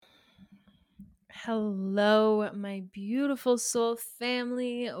Hello, my beautiful soul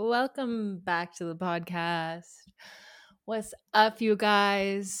family. Welcome back to the podcast. What's up, you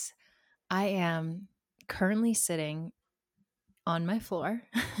guys? I am currently sitting on my floor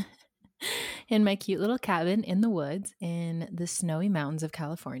in my cute little cabin in the woods in the snowy mountains of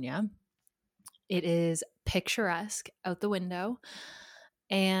California. It is picturesque out the window,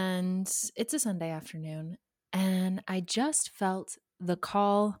 and it's a Sunday afternoon. And I just felt the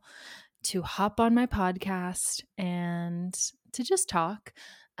call to hop on my podcast and to just talk.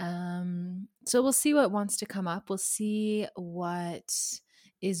 So we'll see what wants to come up. We'll see what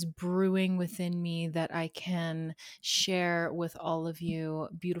is brewing within me that I can share with all of you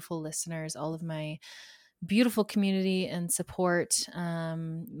beautiful listeners, all of my beautiful community and support,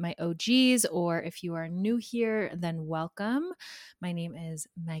 my OGs, or if you are new here, then welcome. My name is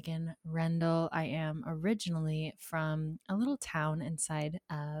Megan Rendell. I am originally from a little town inside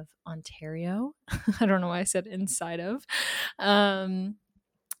of Ontario. I don't know why I said inside of.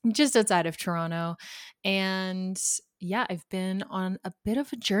 Just outside of Toronto. And yeah, I've been on a bit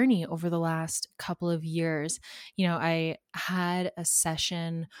of a journey over the last couple of years. I had a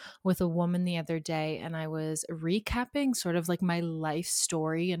session with a woman the other day, and I was recapping sort of like my life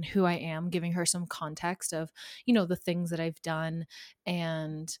story and who I am, giving her some context of, the things that I've done.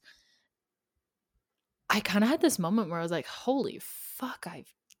 And I kind of had this moment where I was like, holy fuck,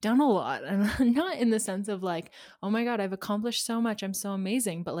 I've done a lot. And not in the sense of like, oh my God, I've accomplished so much. I'm so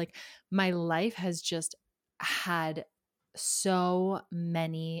amazing. But like my life has just had so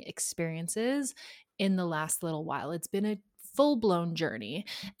many experiences in the last little while. It's been a full blown journey.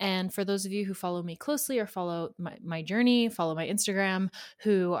 And for those of you who follow me closely or follow my journey, follow my Instagram,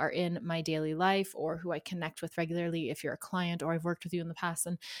 who are in my daily life or who I connect with regularly, if you're a client or I've worked with you in the past,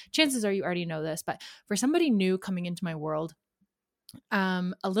 and chances are you already know this, but for somebody new coming into my world,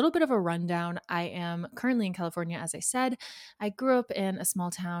 a little bit of a rundown. I am currently in California, as I said. I grew up in a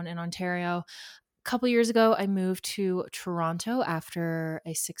small town in Ontario. A couple years ago, I moved to Toronto after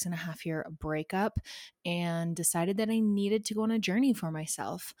a 6.5 year breakup and decided that I needed to go on a journey for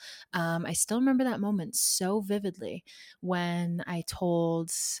myself. I still remember that moment so vividly when I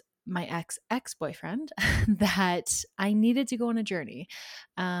told my ex-boyfriend that I needed to go on a journey.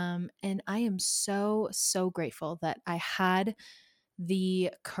 And I am so, so grateful that I had the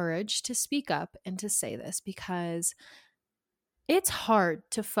courage to speak up and to say this, because it's hard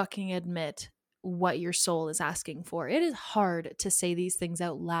to fucking admit what your soul is asking for. It is hard to say these things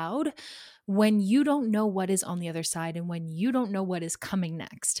out loud when you don't know what is on the other side and when you don't know what is coming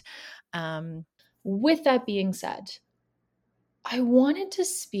next. With that being said, I wanted to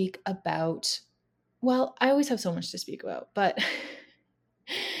speak about, well, I always have so much to speak about, but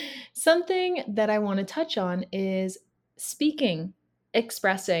something that I want to touch on is speaking,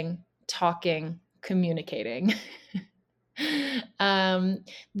 expressing, talking, communicating.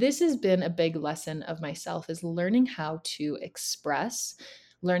 This has been a big lesson of myself, is learning how to express,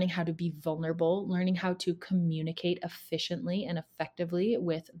 learning how to be vulnerable, learning how to communicate efficiently and effectively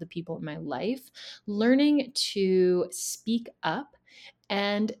with the people in my life, learning to speak up,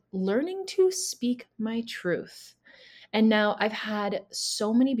 and learning to speak my truth. And now I've had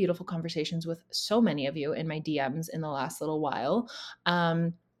so many beautiful conversations with so many of you in my DMs in the last little while.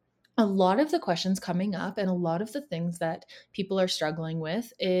 A lot of the questions coming up and a lot of the things that people are struggling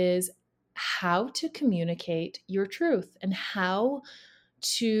with is how to communicate your truth and how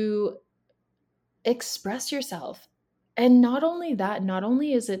to express yourself. And not only that, not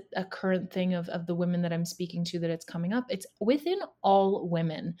only is it a current thing of the women that I'm speaking to that it's coming up, it's within all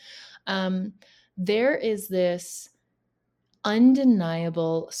women. There is this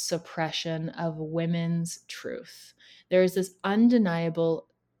undeniable suppression of women's truth. There is this undeniable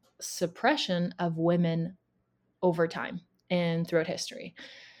suppression of women over time and throughout history.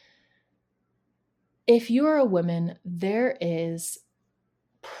 If you are a woman, there is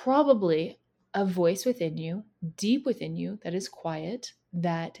probably a voice within you, deep within you, that is quiet,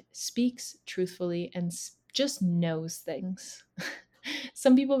 that speaks truthfully and just knows things.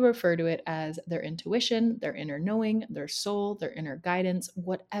 Some people refer to it as their intuition, their inner knowing, their soul, their inner guidance,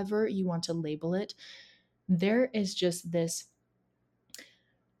 whatever you want to label it. There is just this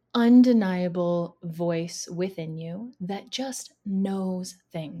undeniable voice within you that just knows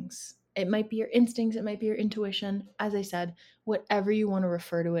things. It might be your instincts, it might be your intuition. As I said, whatever you want to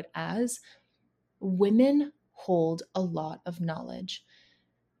refer to it as, women hold a lot of knowledge.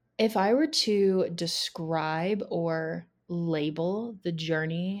 If I were to describe or label the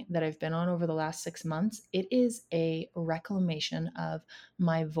journey that I've been on over the last 6 months, it is a reclamation of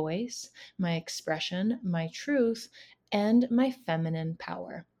my voice, my expression, my truth, and my feminine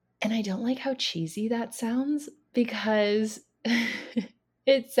power. And I don't like how cheesy that sounds because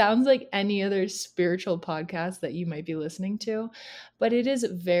it sounds like any other spiritual podcast that you might be listening to, but it is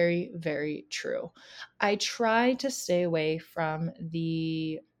very, very true. I try to stay away from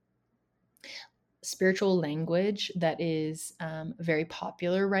the spiritual language that is very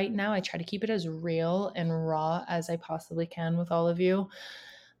popular right now. I try to keep it as real and raw as I possibly can with all of you.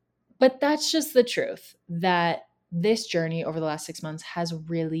 But that's just the truth, that this journey over the last 6 months has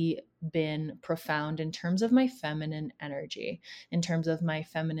really been profound in terms of my feminine energy, in terms of my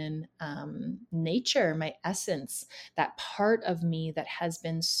feminine nature, my essence, that part of me that has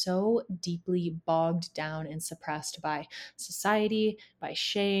been so deeply bogged down and suppressed by society, by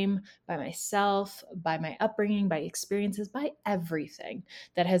shame, by myself, by my upbringing, by experiences, by everything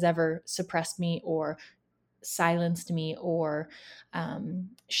that has ever suppressed me or silenced me or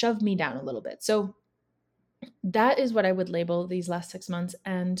shoved me down a little bit. So that is what I would label these last 6 months.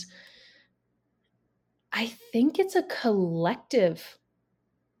 And I think it's a collective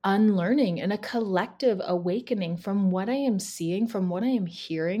unlearning and a collective awakening from what I am seeing, from what I am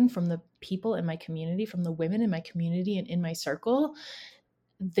hearing from the people in my community, from the women in my community and in my circle.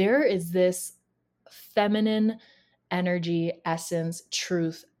 There is this feminine energy, essence,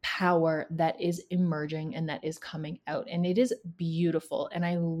 truth, power that is emerging and that is coming out. And it is beautiful. And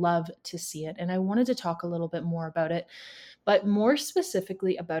I love to see it. And I wanted to talk a little bit more about it, but more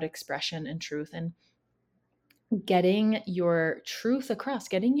specifically about expression and truth and getting your truth across,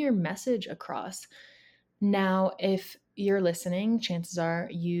 getting your message across. Now, if you're listening, chances are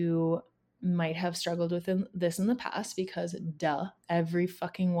you might have struggled with this in the past because duh, every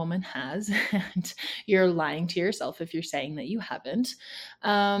fucking woman has, and you're lying to yourself if you're saying that you haven't.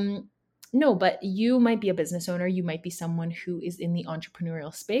 No, but you might be a business owner. You might be someone who is in the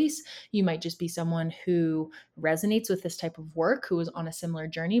entrepreneurial space. You might just be someone who resonates with this type of work, who is on a similar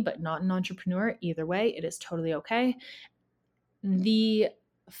journey, but not an entrepreneur. Either way, it is totally okay. The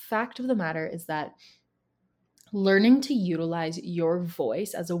fact of the matter is that learning to utilize your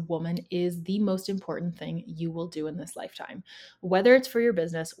voice as a woman is the most important thing you will do in this lifetime. Whether it's for your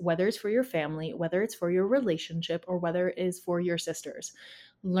business, whether it's for your family, whether it's for your relationship, or whether it is for your sisters,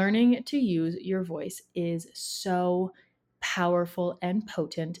 learning to use your voice is so powerful and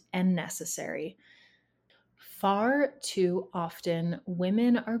potent and necessary. Far too often,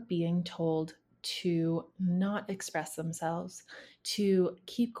 women are being told to not express themselves, to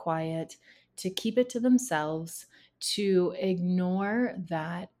keep quiet, to keep it to themselves, to ignore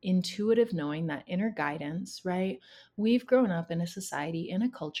that intuitive knowing, that inner guidance, right? We've grown up in a society, in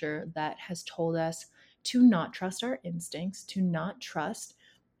a culture that has told us to not trust our instincts, to not trust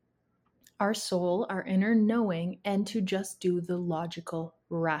our soul, our inner knowing, and to just do the logical,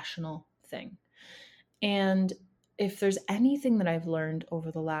 rational thing. And if there's anything that I've learned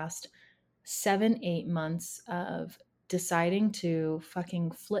over the last 7, 8 months of deciding to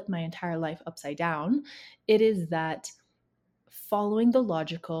fucking flip my entire life upside down, it is that following the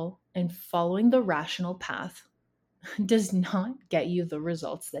logical and following the rational path does not get you the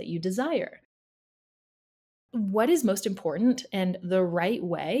results that you desire. What is most important and the right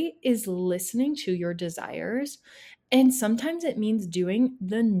way is listening to your desires. And sometimes it means doing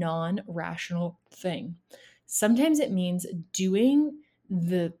the non rational thing. Sometimes it means doing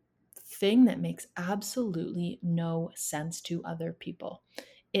the thing that makes absolutely no sense to other people.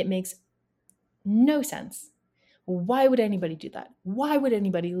 It makes no sense. Why would anybody do that? Why would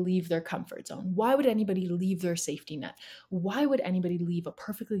anybody leave their comfort zone? Why would anybody leave their safety net? Why would anybody leave a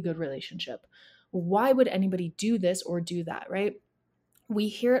perfectly good relationship? Why would anybody do this or do that, right? We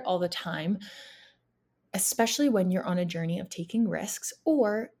hear it all the time, especially when you're on a journey of taking risks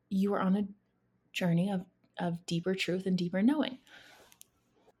or you are on a journey of deeper truth and deeper knowing.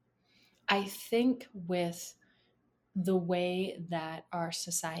 I think with the way that our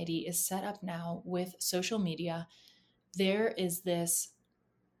society is set up now with social media, there is this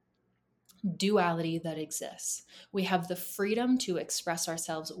duality that exists. We have the freedom to express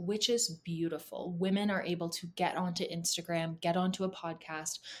ourselves, which is beautiful. Women are able to get onto Instagram, get onto a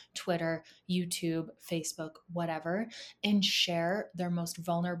podcast, Twitter, YouTube, Facebook, whatever, and share their most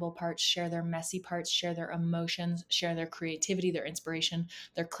vulnerable parts, share their messy parts, share their emotions, share their creativity, their inspiration,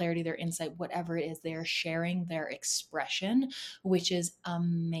 their clarity, their insight, whatever it is. They are sharing their expression, which is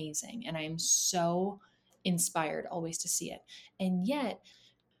amazing. And I am so inspired always to see it. And yet,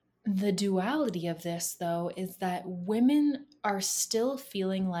 the duality of this, though, is that women are still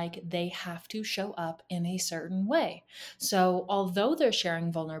feeling like they have to show up in a certain way. So, although they're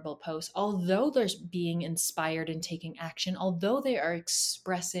sharing vulnerable posts, although they're being inspired and taking action, although they are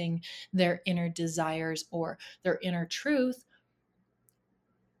expressing their inner desires or their inner truth,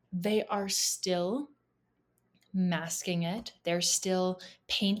 they are still masking it. They're still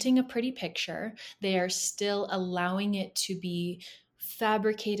painting a pretty picture. They are still allowing it to be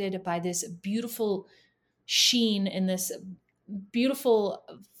fabricated by this beautiful sheen and this beautiful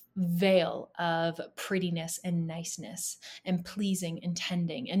veil of prettiness and niceness and pleasing and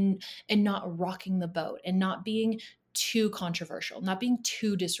tending and not rocking the boat and not being too controversial, not being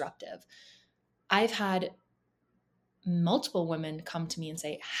too disruptive. I've had multiple women come to me and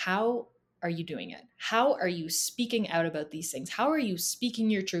say, "How are you doing it? How are you speaking out about these things? How are you speaking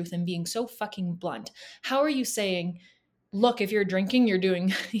your truth and being so fucking blunt? How are you saying, look, if you're drinking, you're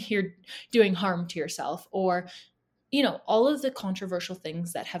doing harm to yourself?" Or, all of the controversial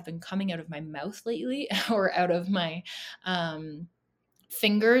things that have been coming out of my mouth lately or out of my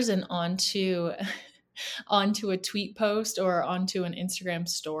fingers and onto a tweet post or onto an Instagram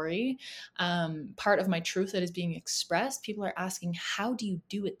story, part of my truth that is being expressed, people are asking, how do you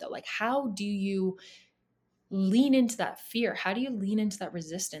do it though? Like, how do you lean into that fear? How do you lean into that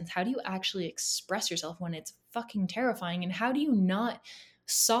resistance? How do you actually express yourself when it's fucking terrifying? And how do you not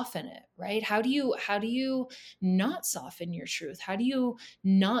soften it, right? How do you not soften your truth? How do you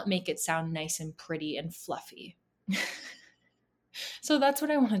not make it sound nice and pretty and fluffy? So that's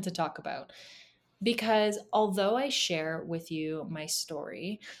what I wanted to talk about. Because although I share with you my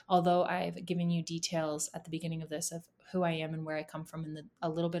story, although I've given you details at the beginning of this of who I am and where I come from and a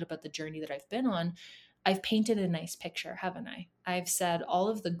little bit about the journey that I've been on, I've painted a nice picture, haven't I? I've said all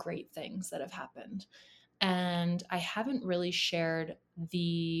of the great things that have happened. And I haven't really shared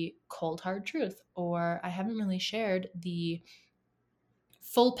the cold hard truth, or I haven't really shared the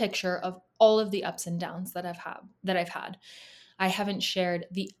full picture of all of the ups and downs that I've had. I haven't shared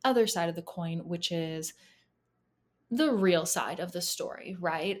the other side of the coin, which is the real side of the story,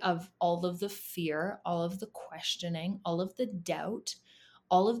 right? Of all of the fear, all of the questioning, all of the doubt,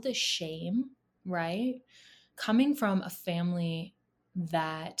 all of the shame, right? Coming from a family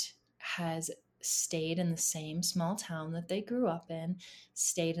that has stayed in the same small town that they grew up in,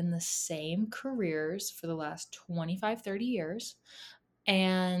 stayed in the same careers for the last 25, 30 years.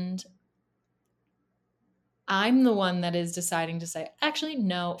 And I'm the one that is deciding to say, actually,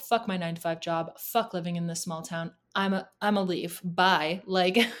 no, fuck my 9 to 5 job, fuck living in this small town. I'm a leave. Bye.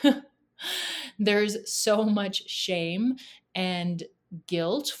 Like, there's so much shame and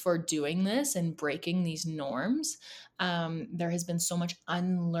guilt for doing this and breaking these norms. There has been so much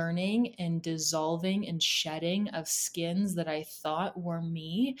unlearning and dissolving and shedding of skins that I thought were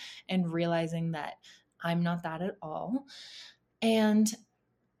me, and realizing that I'm not that at all. And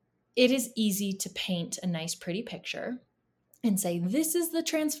it is easy to paint a nice, pretty picture and say, this is the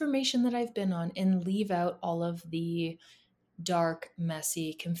transformation that I've been on, and leave out all of the dark,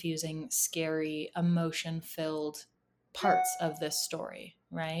 messy, confusing, scary, emotion filled parts of this story,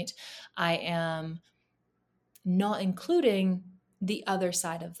 right? I am not including the other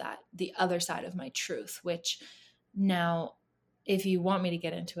side of that, the other side of my truth, which now, if you want me to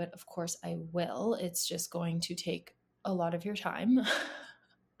get into it, of course I will. It's just going to take a lot of your time.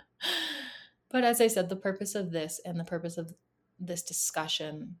 But as I said, the purpose of this and the purpose of this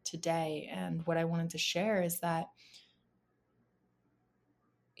discussion today and what I wanted to share is that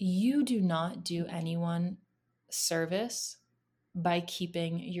you do not do anyone service by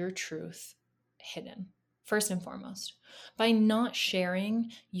keeping your truth hidden. First and foremost, by not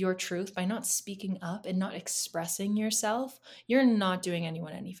sharing your truth, by not speaking up and not expressing yourself, you're not doing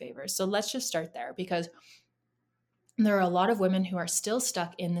anyone any favors. So let's just start there, because there are a lot of women who are still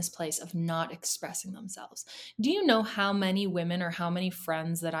stuck in this place of not expressing themselves. Do you know how many women or how many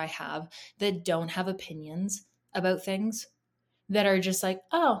friends that I have that don't have opinions about things, that are just like,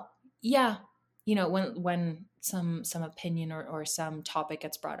 oh, yeah, when some opinion or some topic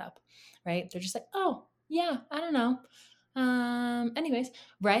gets brought up, right? They're just like, oh, yeah, I don't know. Anyways,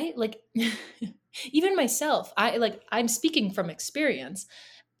 right? Like, even myself, I'm speaking from experience.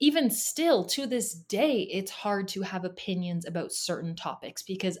 Even still to this day, it's hard to have opinions about certain topics,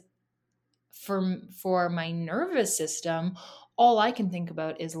 because for my nervous system, all I can think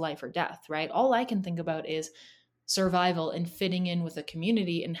about is life or death, right? All I can think about is survival and fitting in with a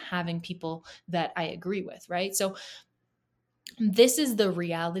community and having people that I agree with, right? So this is the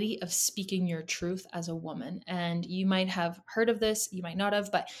reality of speaking your truth as a woman. And you might have heard of this, you might not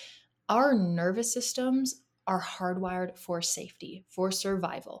have, but our nervous systems are hardwired for safety, for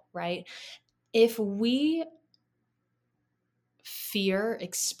survival, right? If we fear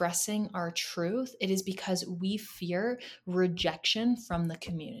expressing our truth, it is because we fear rejection from the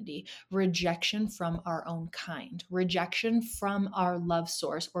community, rejection from our own kind, rejection from our love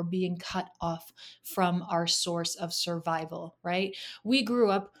source, or being cut off from our source of survival, right? We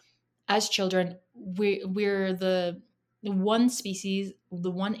grew up as children, we're the one species,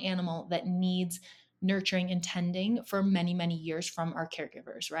 the one animal that needs nurturing and tending for many, many years from our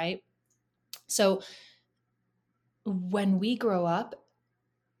caregivers, right? So when we grow up,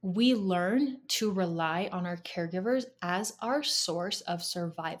 we learn to rely on our caregivers as our source of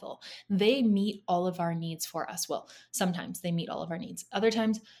survival. They meet all of our needs for us. Well, sometimes they meet all of our needs. Other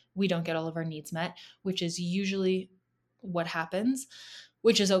times we don't get all of our needs met, which is usually what happens,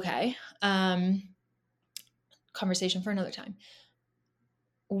 which is okay. Conversation for another time.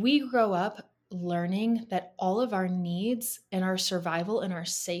 We grow up learning that all of our needs and our survival and our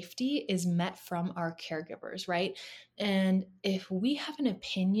safety is met from our caregivers, right? And if we have an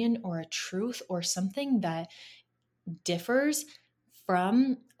opinion or a truth or something that differs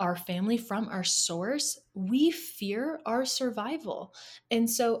from our family, from our source, we fear our survival. And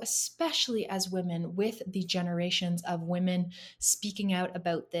so, especially as women, with the generations of women speaking out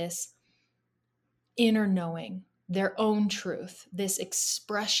about this inner knowing, their own truth, this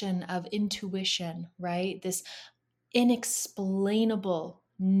expression of intuition, right? This inexplainable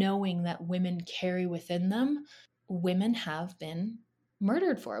knowing that women carry within them, women have been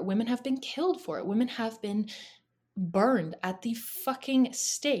murdered for it. Women have been killed for it. Women have been burned at the fucking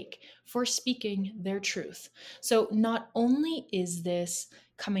stake for speaking their truth. So not only is this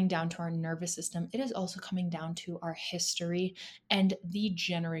coming down to our nervous system, it is also coming down to our history and the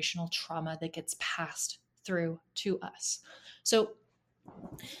generational trauma that gets passed through to us. So,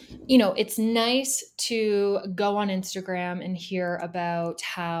 it's nice to go on Instagram and hear about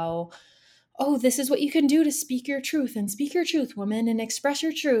how, oh, this is what you can do to speak your truth, and speak your truth, woman, and express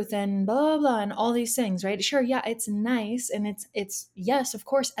your truth, and blah, blah, blah, and all these things, right? Sure, yeah, it's nice. And it's yes, of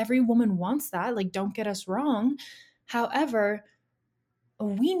course, every woman wants that. Like, don't get us wrong. However,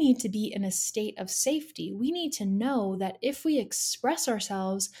 we need to be in a state of safety. We need to know that if we express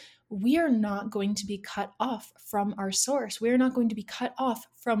ourselves, we are not going to be cut off from our source. We are not going to be cut off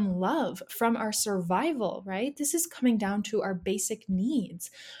from love, from our survival, right? This is coming down to our basic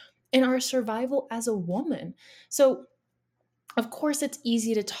needs and our survival as a woman. So, of course, it's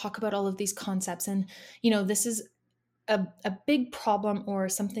easy to talk about all of these concepts. And, this is a big problem, or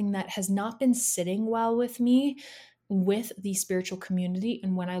something that has not been sitting well with me with the spiritual community.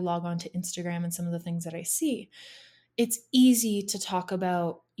 And when I log on to Instagram and some of the things that I see, it's easy to talk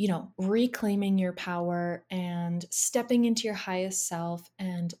about, reclaiming your power and stepping into your highest self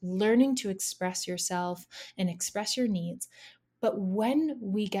and learning to express yourself and express your needs. But when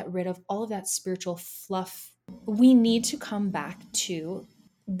we get rid of all of that spiritual fluff, we need to come back to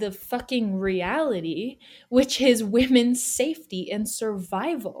the fucking reality, which is women's safety and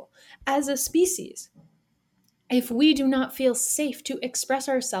survival as a species. If we do not feel safe to express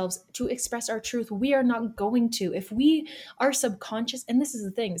ourselves, to express our truth, we are not going to. If we are subconscious, and this is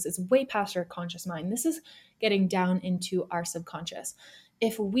the thing, it's way past our conscious mind. This is getting down into our subconscious.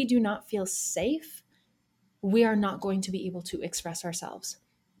 If we do not feel safe, we are not going to be able to express ourselves.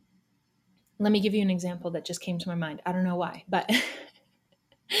 Let me give you an example that just came to my mind. I don't know why, but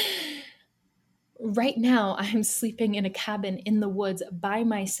right now I'm sleeping in a cabin in the woods by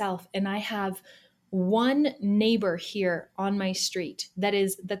myself, and I have one neighbor here on my street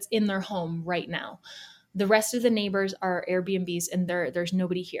that's in their home right now. The rest of the neighbors are Airbnbs, and there's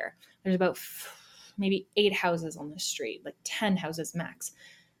nobody here. There's about maybe 8 houses on the street, like 10 houses max.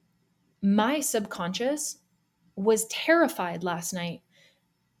 My subconscious was terrified last night,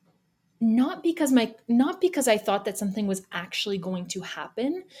 not because I thought that something was actually going to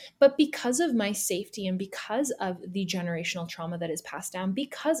happen, but because of my safety and because of the generational trauma that is passed down,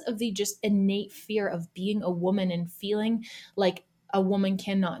 because of the just innate fear of being a woman and feeling like a woman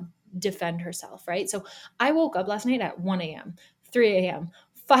cannot defend herself, right? So I woke up last night at 1 a.m., 3 a.m.,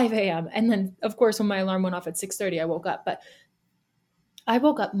 5 a.m. And then, of course, when my alarm went off at 6:30, I woke up. But I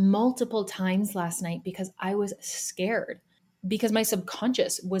woke up multiple times last night because I was scared, because my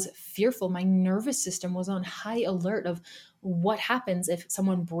subconscious was fearful. My nervous system was on high alert of what happens if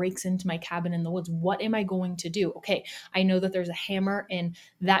someone breaks into my cabin in the woods. What am I going to do? Okay, I know that there's a hammer in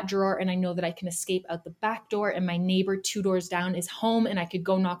that drawer, and I know that I can escape out the back door, and my neighbor 2 doors down is home, and I could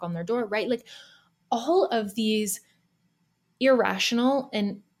go knock on their door, right? Like, all of these irrational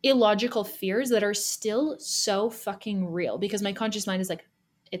and illogical fears that are still so fucking real, because my conscious mind is like,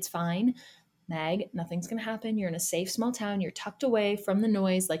 it's fine, Meg, nothing's gonna happen. You're in a safe small town. You're tucked away from the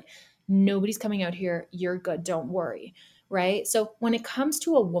noise. Like, nobody's coming out here. You're good. Don't worry. right? So when it comes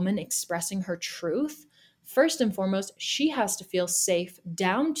to a woman expressing her truth, first and foremost, she has to feel safe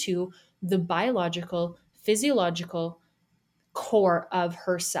down to the biological, physiological core of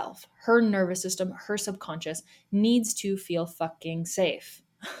herself. Her nervous system, her subconscious needs to feel fucking safe.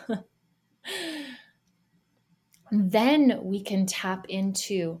 Then we can tap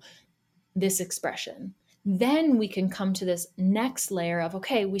into this expression. Then we can come to this next layer of,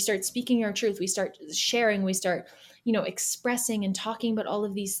 okay, we start speaking our truth, we start sharing, we start, expressing and talking about all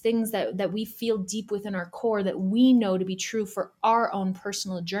of these things that we feel deep within our core that we know to be true for our own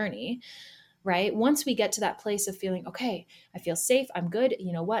personal journey, right? Once we get to that place of feeling, okay, I feel safe, I'm good,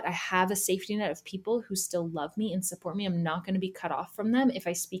 you know what? I have a safety net of people who still love me and support me. I'm not going to be cut off from them if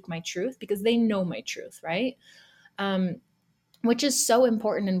I speak my truth because they know my truth, right? Um, which is so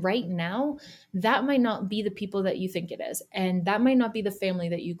important. And right now, that might not be the people that you think it is. And that might not be the family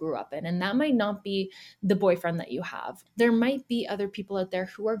that you grew up in. And that might not be the boyfriend that you have. There might be other people out there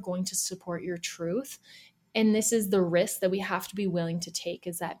who are going to support your truth. And this is the risk that we have to be willing to take,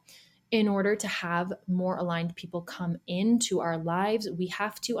 is that in order to have more aligned people come into our lives, we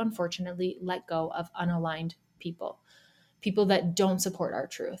have to unfortunately let go of unaligned people that don't support our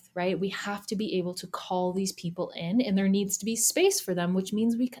truth, right? We have to be able to call these people in, and there needs to be space for them, which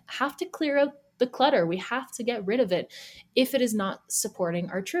means we have to clear out the clutter. We have to get rid of it if it is not supporting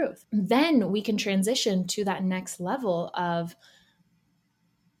our truth. Then we can transition to that next level of,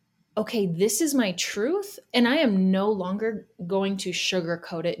 okay, this is my truth, and I am no longer going to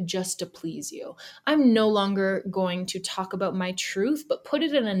sugarcoat it just to please you. I'm no longer going to talk about my truth, but put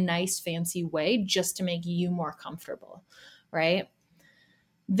it in a nice, fancy way just to make you more comfortable, right?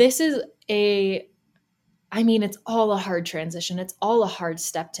 This is it's all a hard transition. It's all a hard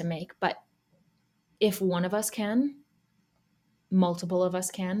step to make. But if one of us can, multiple of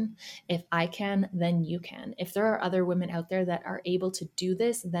us can. If I can, then you can. If there are other women out there that are able to do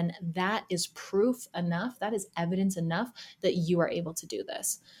this, then that is proof enough. That is evidence enough that you are able to do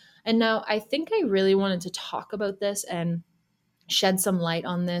this. And now I think I really wanted to talk about this and shed some light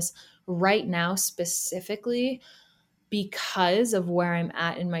on this right now, specifically because of where I'm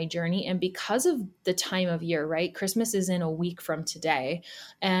at in my journey and because of the time of year, right? Christmas is in a week from today,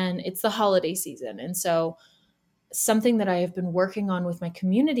 and it's the holiday season. And so, something that I have been working on with my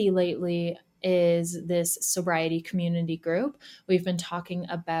community lately is this sobriety community group. We've been talking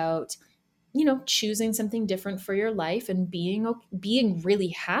about choosing something different for your life and being really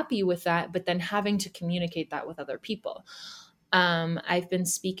happy with that, but then having to communicate that with other people. I've been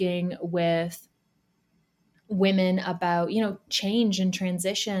speaking with women about change and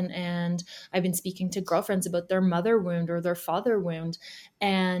transition, and I've been speaking to girlfriends about their mother wound or their father wound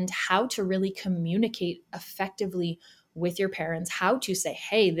and how to really communicate effectively with your parents, how to say,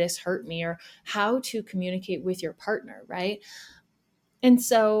 hey, this hurt me, or how to communicate with your partner, right? And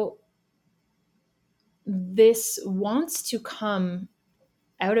so this wants to come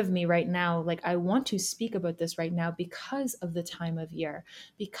out of me right now. Like, I want to speak about this right now because of the time of year,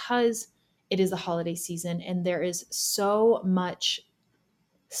 because it is the holiday season and there is so much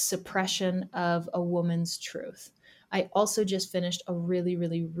suppression of a woman's truth. I also just finished a really,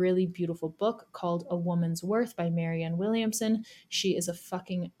 really, really beautiful book called A Woman's Worth by Marianne Williamson. She is a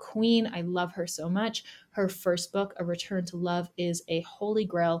fucking queen. I love her so much. Her first book, A Return to Love, is a holy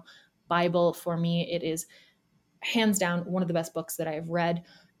grail Bible for me. It is hands down one of the best books that I have read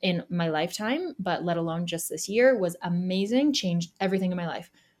in my lifetime, but let alone just this year. Was amazing, changed everything in my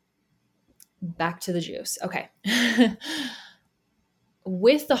life. Back to the juice. Okay.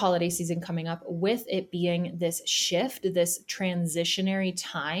 With the holiday season coming up, with it being this shift, this transitionary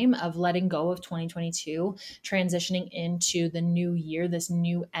time of letting go of 2022, transitioning into the new year, this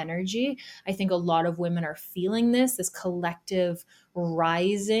new energy, I think a lot of women are feeling this collective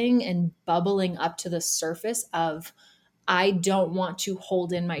rising and bubbling up to the surface of, I don't want to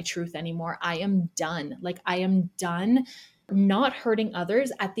hold in my truth anymore. I am done. Like, I am done not hurting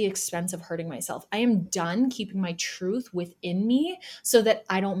others at the expense of hurting myself. I am done keeping my truth within me so that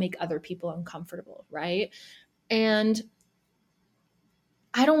I don't make other people uncomfortable, right? And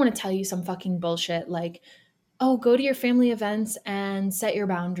I don't want to tell you some fucking bullshit like, oh, go to your family events and set your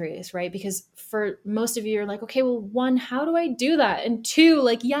boundaries, right? Because for most of you, you're like, okay, well, one, how do I do that? And two,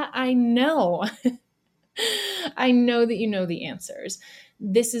 like, yeah, I know. I know that you know the answers.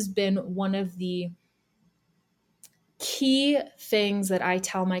 This has been one of the key things that I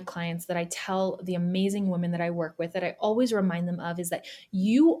tell my clients, that I tell the amazing women that I work with, that I always remind them of, is that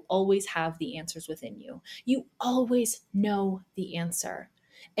you always have the answers within you. You always know the answer.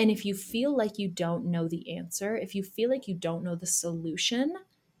 And if you feel like you don't know the answer, if you feel like you don't know the solution,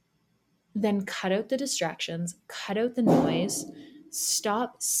 then cut out the distractions, cut out the noise,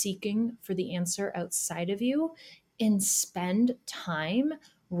 stop seeking for the answer outside of you, and spend time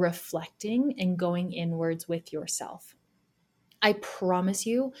reflecting and going inwards with yourself. I promise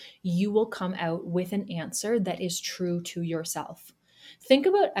you, you will come out with an answer that is true to yourself. Think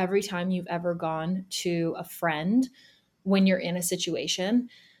about every time you've ever gone to a friend when you're in a situation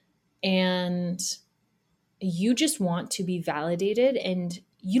and you just want to be validated and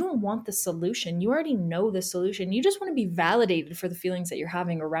you don't want the solution. You already know the solution. You just want to be validated for the feelings that you're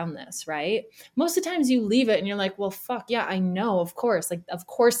having around this, right? Most of the times you leave it and you're like, well, fuck, yeah, I know, of course. Like, of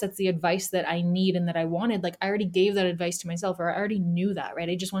course, that's the advice that I need and that I wanted. Like, I already gave that advice to myself, or I already knew that, right?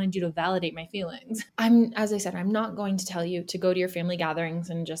 I just wanted you to validate my feelings. As I said, I'm not going to tell you to go to your family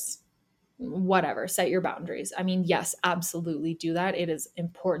gatherings and just whatever, set your boundaries. I mean, yes, absolutely do that. It is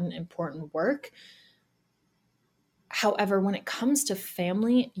important work. However, when it comes to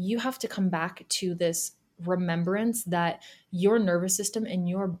family, you have to come back to this remembrance that your nervous system and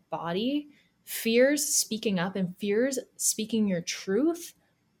your body fears speaking up and fears speaking your truth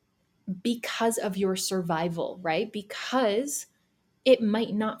because of your survival, right? Because it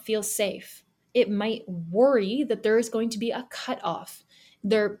might not feel safe. It might worry that there is going to be a cutoff.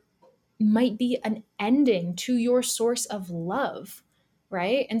 There might be an ending to your source of love,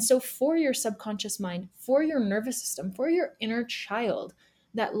 right? And so, for your subconscious mind, for your nervous system, for your inner child,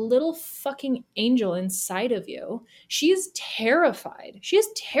 that little fucking angel inside of you, she is terrified. She is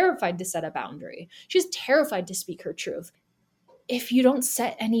terrified to set a boundary. She's terrified to speak her truth. If you don't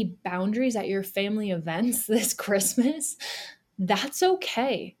set any boundaries at your family events this Christmas, that's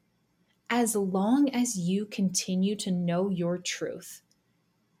okay. As long as you continue to know your truth,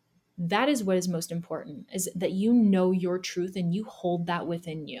 that is what is most important, is that you know your truth and you hold that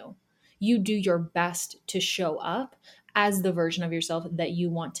within you. You do your best to show up as the version of yourself that you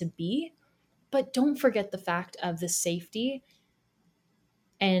want to be, but don't forget the fact of the safety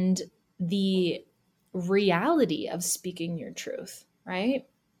and the reality of speaking your truth, right?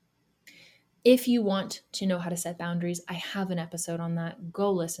 If you want to know how to set boundaries, I have an episode on that.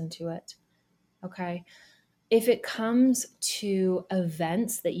 Go listen to it. Okay. If it comes to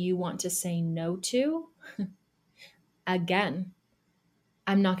events that you want to say no to, again,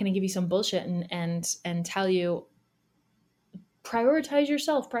 I'm not going to give you some bullshit and tell you prioritize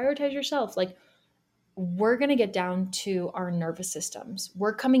yourself. Like, we're going to get down to our nervous systems.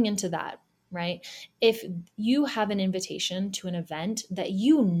 We're coming into that, right? If you have an invitation to an event that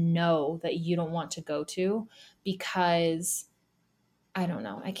you know that you don't want to go to because I don't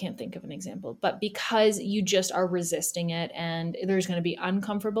know, I can't think of an example, but because you just are resisting it and there's going to be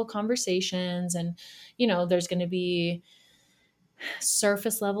uncomfortable conversations and there's going to be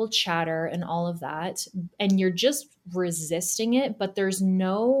surface level chatter and all of that, and you're just resisting it, but there's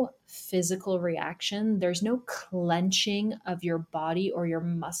no physical reaction, there's no clenching of your body or your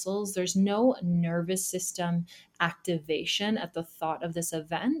muscles, there's no nervous system activation at the thought of this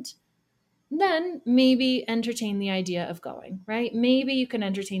event, then maybe entertain the idea of going, right? Maybe you can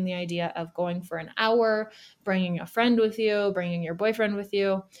entertain the idea of going for an hour, bringing a friend with you, bringing your boyfriend with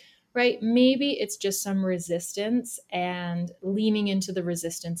you, right? Maybe it's just some resistance, and leaning into the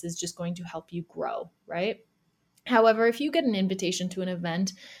resistance is just going to help you grow, right? However, if you get an invitation to an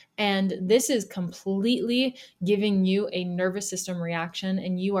event and this is completely giving you a nervous system reaction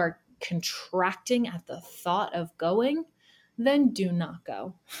and you are contracting at the thought of going, then do not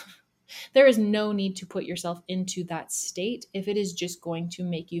go. There is no need to put yourself into that state if it is just going to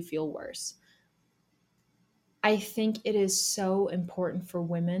make you feel worse. I think it is so important for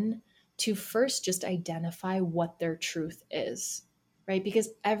women to first just identify what their truth is, right? Because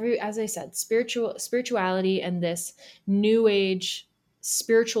as I said, spirituality and this new age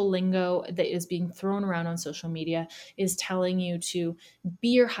spiritual lingo that is being thrown around on social media is telling you to be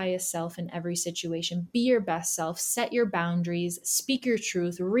your highest self in every situation, be your best self, set your boundaries, speak your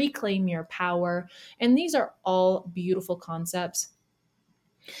truth, reclaim your power. And these are all beautiful concepts.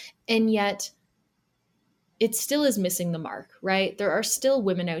 And yet, it still is missing the mark, right? There are still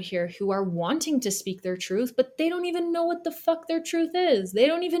women out here who are wanting to speak their truth, but they don't even know what the fuck their truth is. They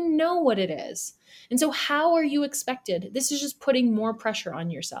don't even know what it is. And so, how are you expected? This is just putting more pressure on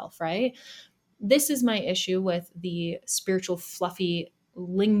yourself, right? This is my issue with the spiritual, fluffy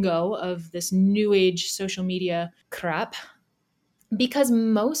lingo of this new age social media crap, because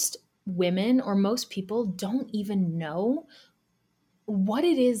most women or most people don't even know what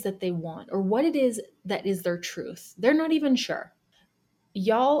it is that they want or what it is that is their truth. They're not even sure.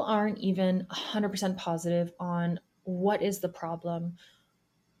 Y'all aren't even 100% positive on what is the problem.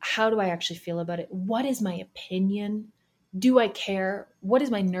 How do I actually feel about it? What is my opinion? Do I care? What is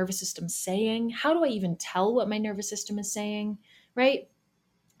my nervous system saying? How do I even tell what my nervous system is saying? Right?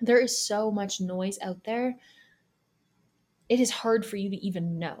 There is so much noise out there. It is hard for you to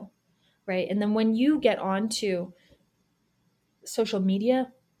even know. Right? And then when you get onto social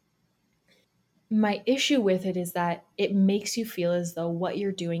media, my issue with it is that it makes you feel as though what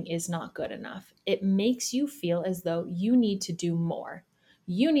you're doing is not good enough. It makes you feel as though you need to do more.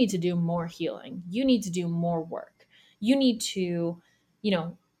 You need to do more healing. You need to do more work. You need to, you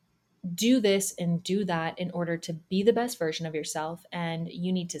know, do this and do that in order to be the best version of yourself. And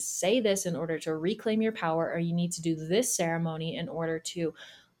you need to say this in order to reclaim your power, or you need to do this ceremony in order to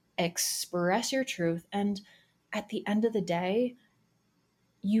express your truth. And at the end of the day,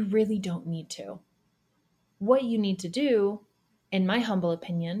 you really don't need to. What you need to do, in my humble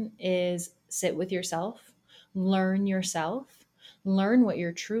opinion, is sit with yourself, learn what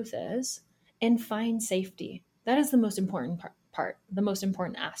your truth is, and find safety. That is the most important part. The most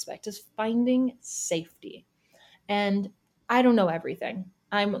important aspect is finding safety. And I don't know everything.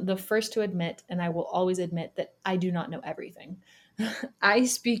 I'm the first to admit, and I will always admit, that I do not know everything. I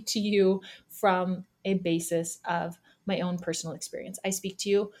speak to you from a basis of my own personal experience. I speak to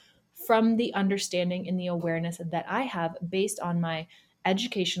you from the understanding and the awareness that I have based on my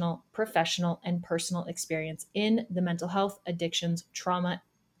educational, professional, and personal experience in the mental health, addictions, trauma,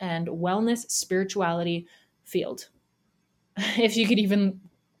 and wellness, spirituality field. If you could even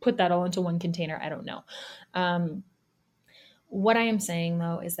put that all into one container, I don't know. Um, what I am saying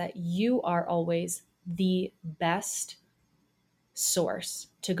though is that you are always the best source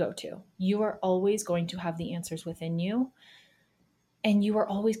to go to. You are always going to have the answers within you, and you are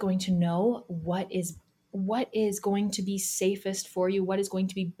always going to know what is going to be safest for you, what is going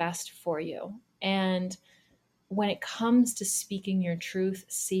to be best for you. And when it comes to speaking your truth,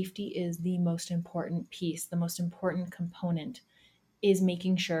 safety is the most important piece, the most important component is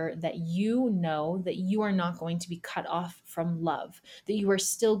making sure that you know that you are not going to be cut off from love, that you are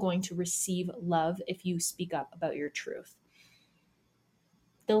still going to receive love if you speak up about your truth.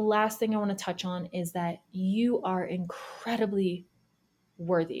 The last thing I want to touch on is that you are incredibly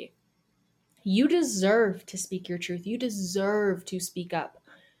worthy. You deserve to speak your truth. You deserve to speak up.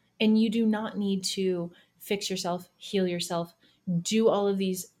 And you do not need to fix yourself, heal yourself, do all of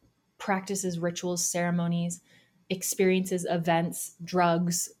these practices, rituals, ceremonies, experiences, events,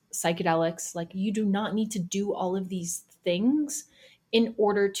 drugs, psychedelics. Like, you do not need to do all of these things in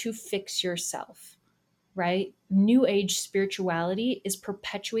order to fix yourself, right? New age spirituality is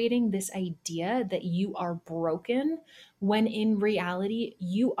perpetuating this idea that you are broken when in reality,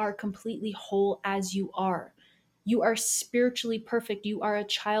 you are completely whole as you are. You are spiritually perfect. You are a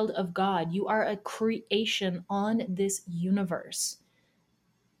child of God. You are a creation on this universe.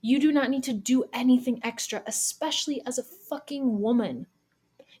 You do not need to do anything extra, especially as a fucking woman.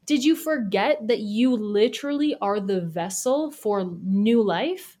 Did you forget that you literally are the vessel for new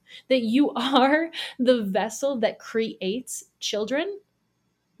life? That you are the vessel that creates children?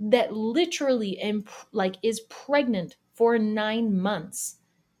 That literally is pregnant for 9 months,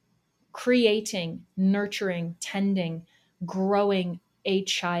 creating, nurturing, tending, growing a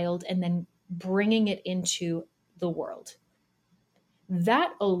child, and then bringing it into the world.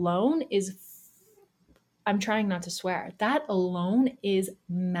 That alone is, I'm trying not to swear, that alone is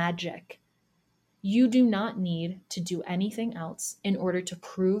magic. You do not need to do anything else in order to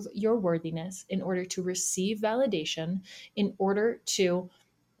prove your worthiness, in order to receive validation, in order to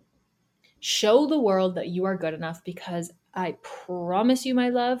show the world that you are good enough, because I promise you, my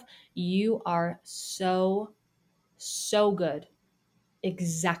love, you are so, so good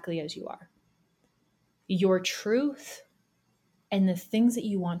exactly as you are. Your truth and the things that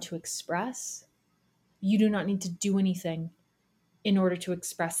you want to express, you do not need to do anything in order to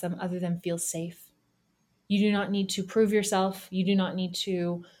express them other than feel safe. You do not need to prove yourself. You do not need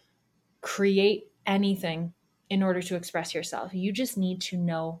to create anything in order to express yourself. You just need to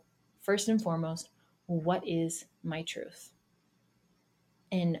know, first and foremost, what is my truth?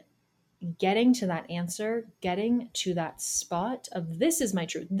 And getting to that answer, getting to that spot of this is my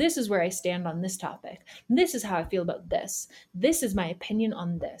truth. This is where I stand on this topic. This is how I feel about this. This is my opinion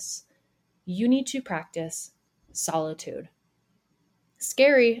on this. You need to practice solitude.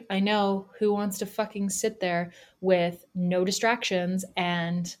 Scary, I know. Who wants to fucking sit there with no distractions?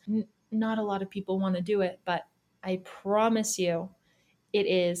 And not a lot of people want to do it, but I promise you, it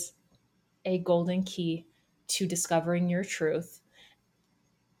is a golden key to discovering your truth.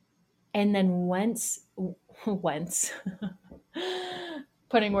 And then once,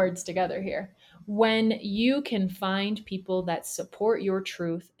 putting words together here, when you can find people that support your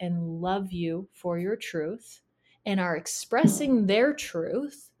truth and love you for your truth, and are expressing their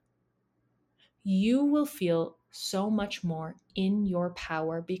truth, you will feel so much more in your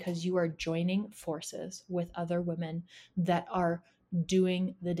power because you are joining forces with other women that are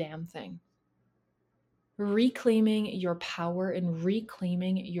doing the damn thing. Reclaiming your power and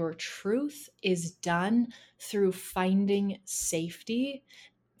reclaiming your truth is done through finding safety,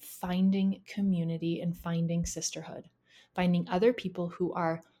 finding community, and finding sisterhood. Finding other people who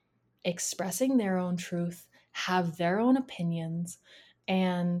are expressing their own truth, have their own opinions,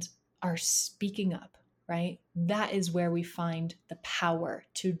 and are speaking up, right? That is where we find the power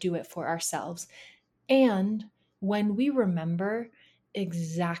to do it for ourselves. And when we remember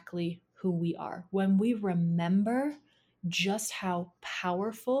exactly who we are, when we remember just how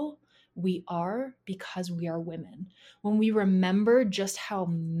powerful we are because we are women, when we remember just how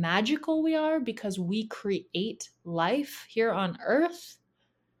magical we are because we create life here on earth,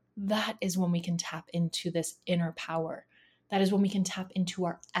 that is when we can tap into this inner power. That is when we can tap into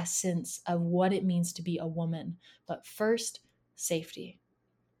our essence of what it means to be a woman. But first, safety.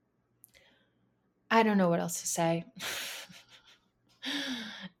 I don't know what else to say.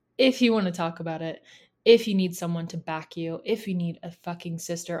 If you want to talk about it, if you need someone to back you, if you need a fucking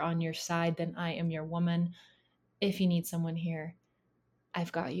sister on your side, then I am your woman. If you need someone here,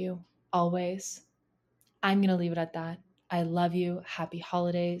 I've got you always. I'm going to leave it at that. I love you. Happy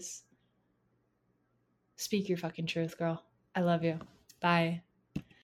holidays. Speak your fucking truth, girl. I love you. Bye.